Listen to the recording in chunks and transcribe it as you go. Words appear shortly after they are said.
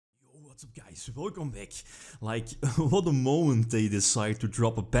What's up guys, welcome back. Like, what a moment they decide to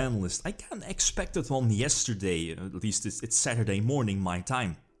drop a ban list. I kinda expected one yesterday, at least it's Saturday morning my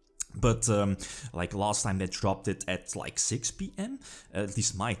time. But like last time they dropped it at like 6 PM, at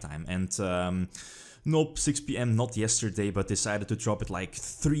least my time, and nope, 6 PM not yesterday, but decided to drop it like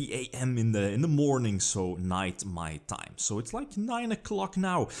 3 AM in the morning, so night my time. So it's like 9 o'clock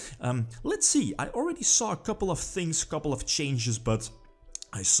now. Let's see, I already saw a couple of things, couple of changes, but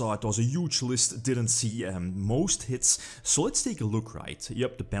I saw it was a huge list, didn't see most hits, so let's take a look, right?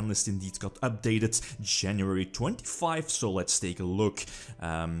 Yep, the ban list indeed got updated January 25, so let's take a look.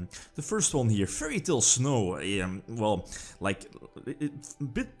 The first one here, Fairy Tale Snow, well, like, it's a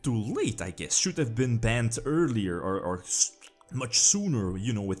bit too late, I guess. Should have been banned earlier or much sooner,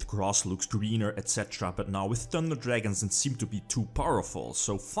 you know, with grass looks greener, etc. But now with Thunder Dragons it seemed to be too powerful,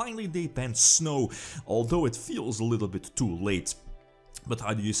 so finally they banned Snow, although it feels a little bit too late. But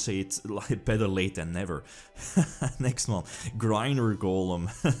how do you say it? Like, better late than never. Next one, Grinder Golem.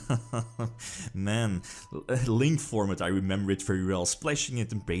 Man, Link format, I remember it very well. Splashing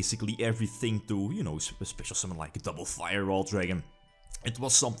it and basically everything to, you know, special summon like a double Firewall Dragon. It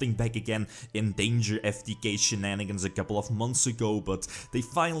was something back again in Danger FTK shenanigans a couple of months ago, but they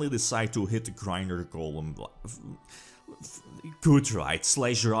finally decide to hit Grinder Golem. Good, right?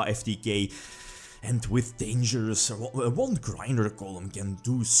 Slash-Ra FTK. And with Dangers, one Grinder Golem can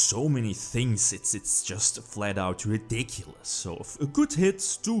do so many things, it's just flat out ridiculous. So, good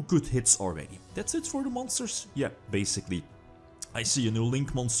hits, 2 good hits already. That's it for the monsters? Yeah, basically. I see a new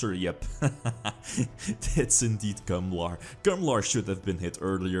Link monster, yep. That's indeed Gumlar. Gumlar should have been hit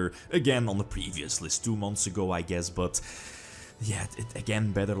earlier, again on the previous list 2 months ago I guess, but yeah,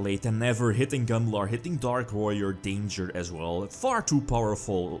 again, better late than never. Hitting Gumlar, hitting Dark Warrior, Danger as well. Far too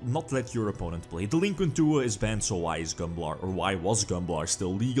powerful, not let your opponent play. Delinquent Duo is banned, so why is Gumlar, or why was Gumlar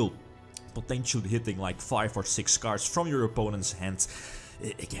still legal? Potentially hitting like 5 or 6 cards from your opponent's hand.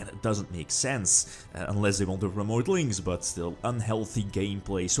 Again, it doesn't make sense, unless they want to promote links, but still unhealthy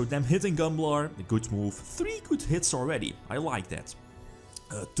gameplay. So them hitting Gumlar, a good move. 3 good hits already, I like that.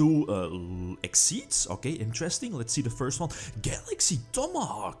 2 exceeds, okay, interesting. Let's see the first one. Galaxy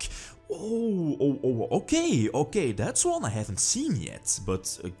Tomahawk. Okay, that's one I haven't seen yet,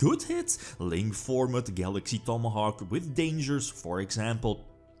 but a good hit. Link format, Galaxy Tomahawk with Dangers, for example.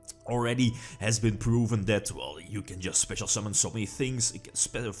 Already has been proven that, well, you can just special summon so many things, you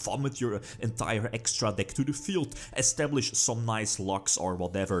can vomit your entire extra deck to the field, establish some nice locks or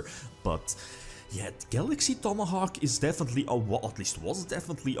whatever, but yeah, Galaxy Tomahawk is definitely, at least was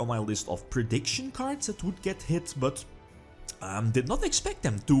definitely on my list of prediction cards that would get hit, but did not expect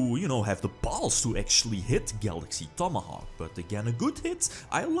them to, you know, have the balls to actually hit Galaxy Tomahawk. But again, a good hit,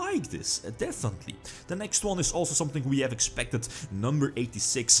 I like this, definitely. The next one is also something we have expected, number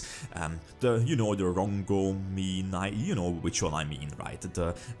 86, you know, the Rongomi, you know which one I mean, right?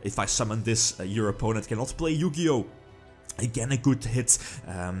 If I summon this, your opponent cannot play Yugioh. Again, a good hit,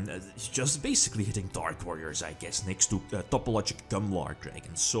 just basically hitting Dark Warriors, I guess, next to Topologic Gumlar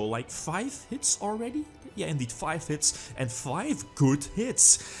Dragon. So like 5 hits already? Yeah, indeed 5 hits and 5 good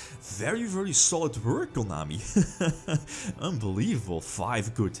hits. Very, very solid work, Konami. Unbelievable,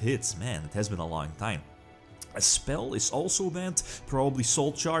 5 good hits, man, it has been a long time. A spell is also banned, probably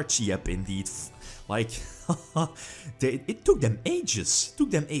Soul Charge, yep, indeed. Like, it took them ages,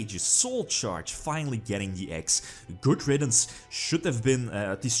 Soul Charge, finally getting the X. Good riddance, should have been,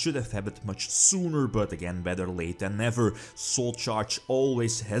 at least should have happened much sooner, but again, better late than never. Soul Charge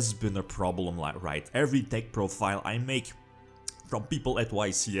always has been a problem, right? Every deck profile I make from people at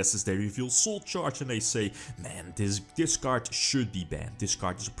YCS, they reveal Soul Charge and they say, man, this card should be banned, this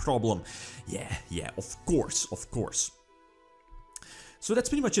card is a problem. Yeah, of course. So that's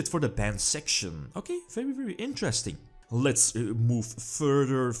pretty much it for the ban section. Okay, very, very interesting. Let's move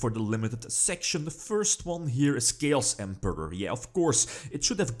further for the limited section. The first one here is Chaos Emperor. Yeah, of course, it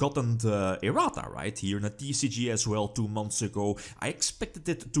should have gotten the errata, right? Here in a TCG as well 2 months ago. I expected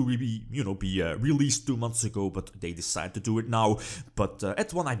it to be, you know, released 2 months ago, but they decided to do it now. But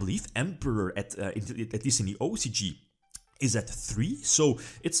at one, I believe, Emperor, at least in the OCG, is at 3, so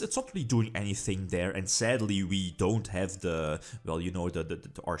it's not really doing anything there, and sadly we don't have the, well, you know,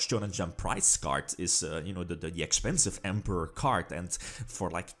 our Shonen Jump prize card is, you know, the expensive Emperor card, and for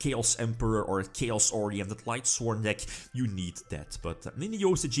like Chaos Emperor or Chaos Oriented Lightsworn deck, you need that, but in the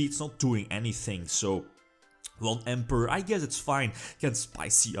OCG it's not doing anything, so One Emperor, I guess it's fine, can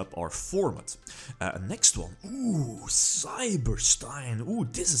spicy up our format. Next one, ooh, Cyberstein, ooh,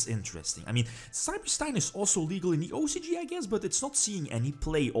 this is interesting. I mean, Cyberstein is also legal in the OCG, I guess, but it's not seeing any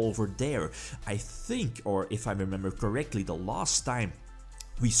play over there. I think, or if I remember correctly, the last time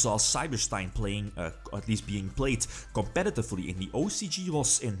we saw Cyberstein playing, at least being played competitively in the OCG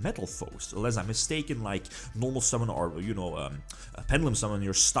was in Metal Foes. Unless I'm mistaken, like normal summon or, you know, Pendulum summon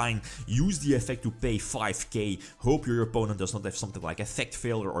your Stein, use the effect to pay 5k, hope your opponent does not have something like effect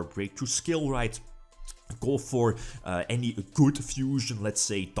failure or breakthrough skill, right? Go for any good fusion, let's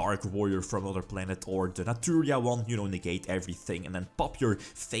say Dark Warrior from another planet or the Naturia one, you know, negate everything and then pop your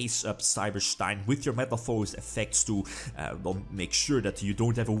face up Cyberstein with your Metamorphose effects to well, make sure that you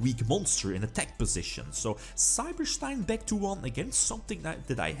don't have a weak monster in attack position. So Cyberstein back to 1, again, something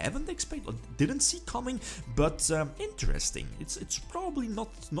that I haven't expected, didn't see coming, but interesting. It's probably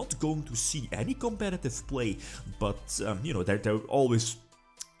not going to see any competitive play, but you know, they're always,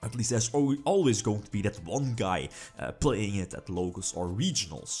 at least there's always going to be that one guy playing it at locals or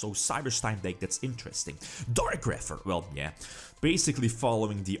regionals. So Cyberstein deck, that's interesting. Dark Refer, well, yeah, basically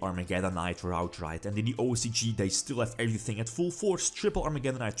following the Armageddonite route, right? And in the OCG they still have everything at full force. Triple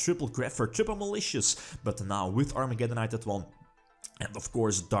Armageddonite, triple Greffer, triple Malicious. But now with Armageddonite at 1, and of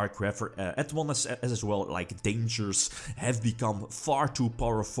course Dark Refer at 1 as well, like Dangers have become far too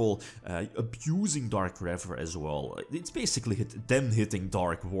powerful, abusing Dark Refer as well. It's basically them hitting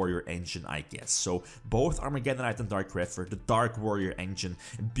Dark Warrior engine, I guess. So both Armageddonite and Dark Refer, the Dark Warrior engine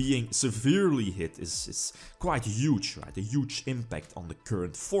being severely hit is quite huge, right? A huge impact on the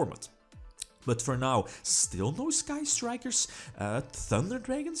current format. But for now, still no Sky Strikers, Thunder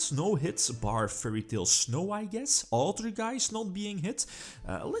Dragons, no hits, bar Fairy Tail Snow, I guess. Other guys not being hit.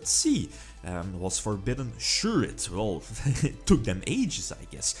 Let's see, was Forbidden Shurit? Well, it took them ages, I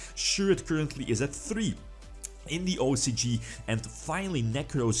guess. Shurit currently is at 3. In the OCG, and finally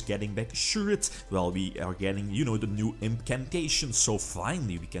Necros getting back Shurit. Well, we are getting, you know, the new incantation, so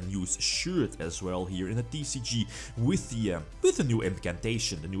finally we can use Shurit as well here in the TCG with the new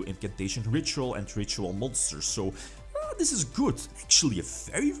incantation, ritual and ritual monsters. So this is good, actually a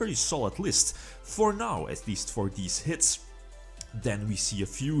very solid list for now, at least for these hits. Then we see a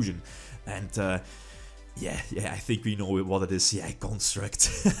fusion, and yeah, I think we know what it is. Yeah, Construct.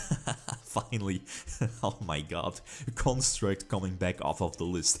 Finally. Oh my god. Construct coming back off of the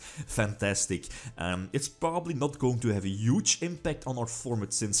list. Fantastic. It's probably not going to have a huge impact on our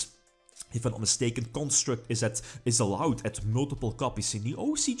format since, if I'm not mistaken, Construct is allowed at multiple copies in the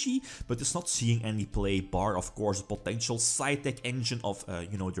OCG, but it's not seeing any play, bar of course a potential side deck engine of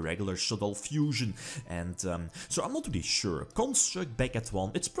you know, the regular Shuttle Fusion. And so I'm not really sure. Construct back at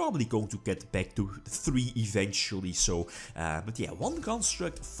 1, it's probably going to get back to 3 eventually. So but yeah, 1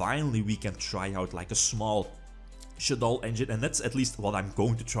 Construct, finally we can try out like a small Shaddoll engine, and that's at least what I'm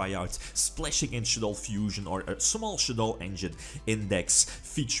going to try out, splashing in Shaddoll Fusion or a small Shaddoll engine index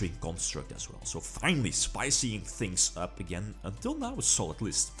featuring Construct as well. So finally spicing things up again. Until now a solid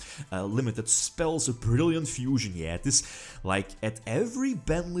list. Limited spells, a Brilliant Fusion. Yeah, this, like at every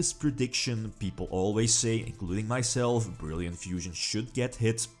Banlist prediction, people always say, including myself, Brilliant Fusion should get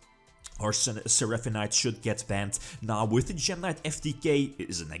hit, or Seraphinite should get banned. Now with the Gemknight FTK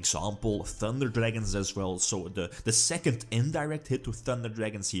is an example, Thunder Dragons as well, so the second indirect hit to Thunder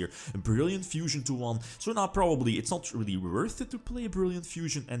Dragons here, Brilliant Fusion to 1, so now probably it's not really worth it to play Brilliant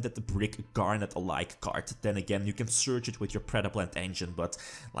Fusion and that the Brick Garnet alike card. Then again, you can search it with your Predaplant engine, but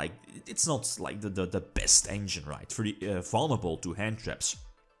like it's not like the best engine, right? Very vulnerable to hand traps.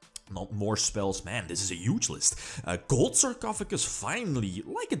 Not more spells, man, this is a huge list. Gold Sarcophagus, finally,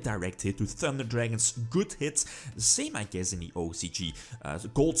 like a direct hit to Thunder Dragons, good hit. Same, I guess, in the OCG.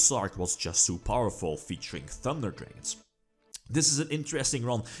 Gold Sark was just too powerful, featuring Thunder Dragons. This is an interesting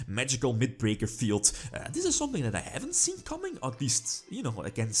run, Magical Midbreaker Field. This is something that I haven't seen coming, at least, you know,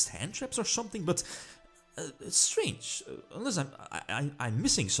 against hand traps or something, but it's strange, unless I'm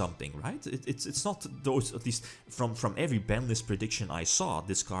missing something, right? It's not those, at least from every banlist prediction I saw,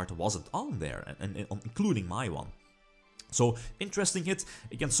 this card wasn't on there, and including my one. So interesting hit,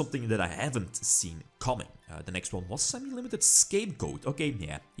 again something that I haven't seen coming. The next one was semi-limited Scapegoat. Okay,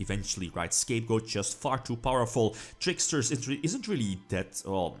 yeah, eventually, right, Scapegoat just far too powerful. Tricksters isn't really that,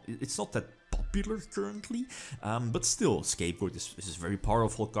 well, it's not that popular currently, but still, Scapegoat is a very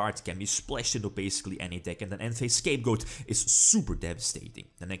powerful card, can be splashed into basically any deck, and then end-phase Scapegoat is super devastating.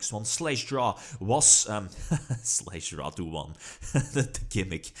 The next one, Slash Draw, was Slash Draw to 1, the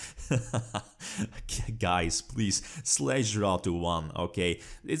gimmick. Guys, please, Slash Draw to 1, okay,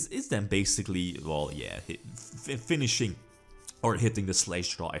 it's then basically, well, yeah, finishing or hitting the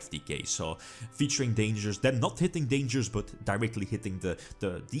slash draw FTK. So featuring dangers, then not hitting dangers, but directly hitting the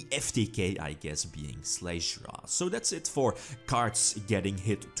FTK, I guess, being slash draw. So that's it for cards getting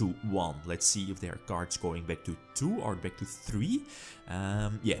hit to 1. Let's see if there are cards going back to 2 or back to 3.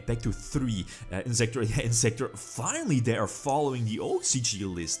 Yeah, back to 3. Insector, finally they are following the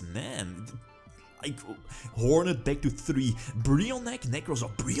OCG list, man. Like, Hornet back to 3, Brionac, Necros, or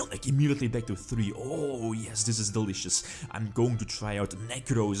Brionac immediately back to 3. Oh yes, this is delicious. I'm going to try out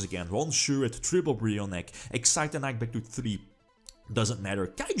Necros again, 1 Shuret, triple Brionac, Excitanac back to 3. Doesn't matter.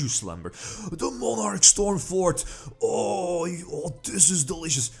 Kaiju Slumber. The Monarch Stormfort. Oh, this is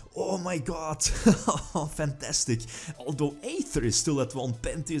delicious. Oh my god. Fantastic. Although Aether is still at 1,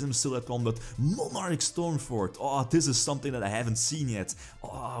 Pantheism still at 1, but Monarch Stormfort. Oh, this is something that I haven't seen yet.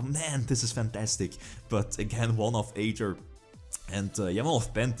 Oh man, this is fantastic. But again, 1 of Aether. And yeah, one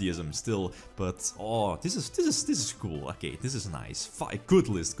of Pantheism still, but oh, this is cool. Okay, this is nice. Good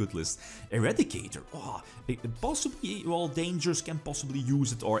list, good list. Eradicator. Oh, possibly, well, Dangers can possibly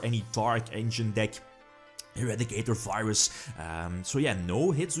use it, or any Dark Engine deck. Eradicator Virus. So yeah,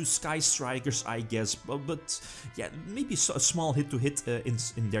 no hits to Sky Strikers, I guess, but yeah, maybe a small hit to hit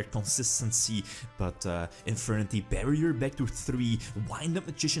in their consistency. But Infernity Barrier back to 3, Wind Up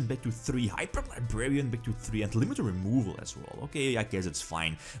Magician back to 3, Hyper Librarian back to 3, and Limiter Removal as well. Okay, I guess it's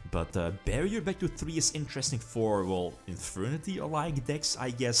fine, but Barrier back to 3 is interesting for, well, Infernity-alike decks,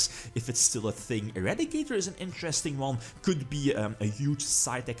 I guess, if it's still a thing. Eradicator is an interesting one, could be a huge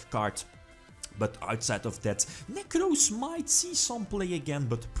side deck card. But outside of that, Necros might see some play again,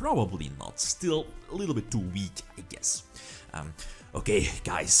 but probably not. Still a little bit too weak, I guess. Okay,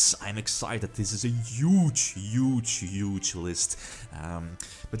 guys, I'm excited. This is a huge list.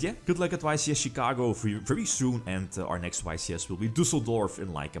 But yeah, good luck at YCS Chicago very soon, and our next YCS will be Dusseldorf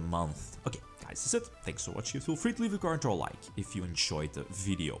in like a month. Okay, guys, that's it. Thanks for watching. Feel free to leave a comment or a like if you enjoyed the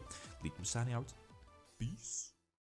video. Lithium signing out. Peace.